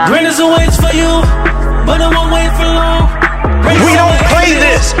awaits for you, but it won't wait for long. We don't play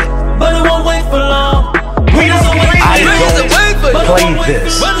this, but it won't wait for long. We don't play this. I don't play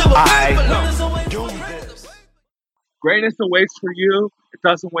this. I do this. Greatness awaits for you. It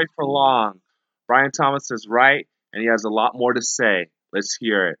doesn't wait for long. Brian Thomas is right, and he has a lot more to say. Let's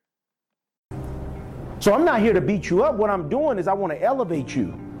hear it. So I'm not here to beat you up. What I'm doing is I want to elevate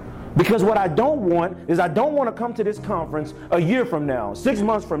you. Because what I don't want is I don't want to come to this conference a year from now, 6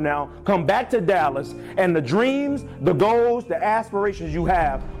 months from now, come back to Dallas, and the dreams, the goals, the aspirations you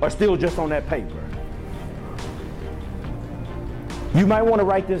have are still just on that paper. You might want to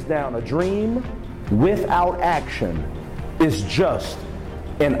write this down. A dream without action is just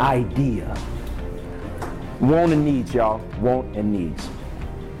an idea. Want and needs, y'all. Want and needs.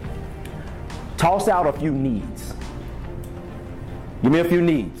 Toss out a few needs. Give me a few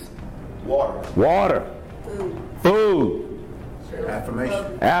needs. Water. Food.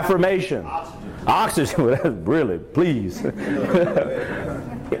 Affirmation. Oxygen. Really, please.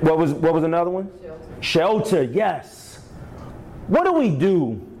 What was another one? Shelter. Yes. What do we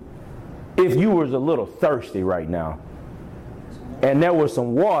do if you was a little thirsty right now and there was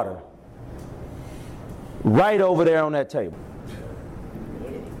some water right over there on that table?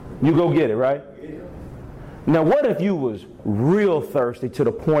 You go get it, right? Now, what if you was real thirsty to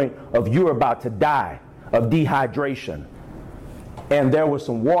the point of you're about to die of dehydration and there was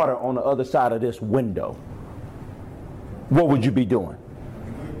some water on the other side of this window? What would you be doing?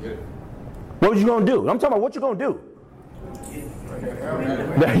 What was you going to do? I'm talking about what you going to do.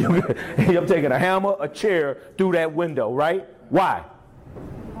 I'm taking a hammer, a chair through that window, right? Why?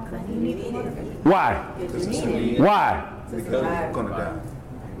 Why? Why? Because I'm going to die.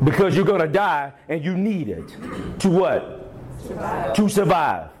 Because you're going to die and you need it. To what? Survive. To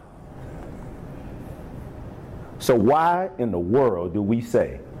survive. So why in the world do we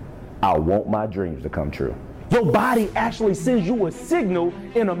say, I want my dreams to come true? Your body actually sends you a signal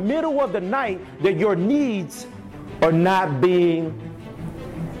in the middle of the night that your needs are not being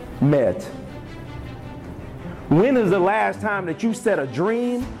met. When is the last time that you set a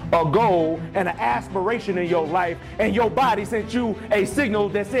dream, a goal, and an aspiration in your life, and your body sent you a signal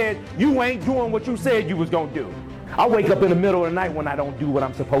that said you ain't doing what you said you was gonna do? I wake up in the middle of the night when I don't do what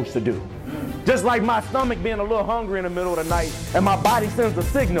I'm supposed to do. Just like my stomach being a little hungry in the middle of the night, and my body sends a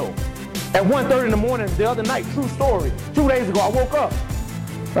signal. At 1:30 in the morning the other night, true story, 2 days ago, I woke up.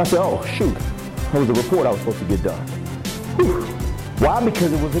 I said, oh shoot, there was a report I was supposed to get done. Whew. Why?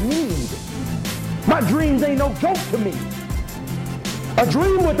 Because it was a need. My dreams ain't no joke to me. A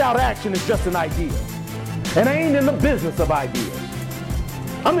dream without action is just an idea. And I ain't in the business of ideas.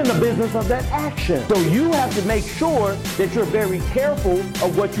 I'm in the business of that action. So you have to make sure that you're very careful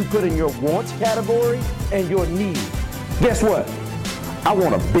of what you put in your wants category and your needs. Guess what? I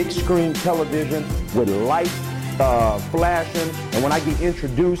want a big screen television with lights flashing, and when I get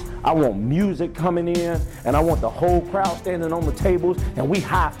introduced, I want music coming in, and I want the whole crowd standing on the tables, and we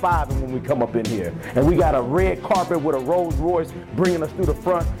high-fiving when we come up in here. And we got a red carpet with a Rolls Royce bringing us through the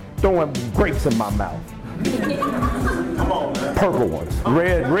front, throwing grapes in my mouth. Come on, man. Purple ones.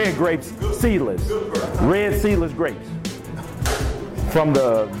 Red grapes, seedless. Red seedless grapes. From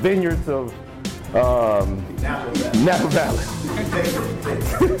the vineyards of Napa Valley.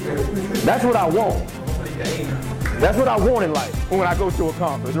 That's what I want. That's what I want in life when I go to a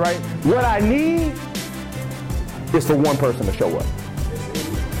conference, right? What I need is for one person to show up.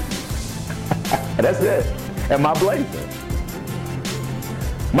 That's it. And my blazer.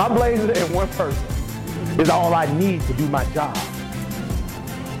 My blazer and one person is all I need to do my job.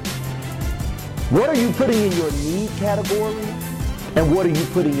 What are you putting in your need category? And what are you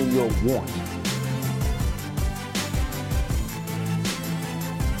putting in your want?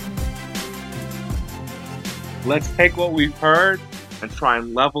 Let's take what we've heard and try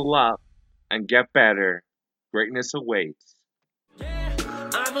and level up and get better. Greatness awaits.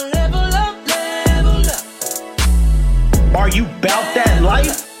 I'm a level up, level up. Are you about that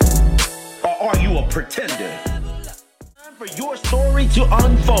life? Or are you a pretender? Time for your story to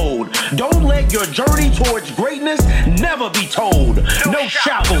unfold. Don't let your journey towards greatness never be told. No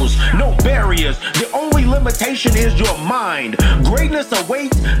shackles, no barriers. The only limitation is your mind. Greatness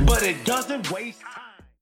awaits, but it doesn't waste.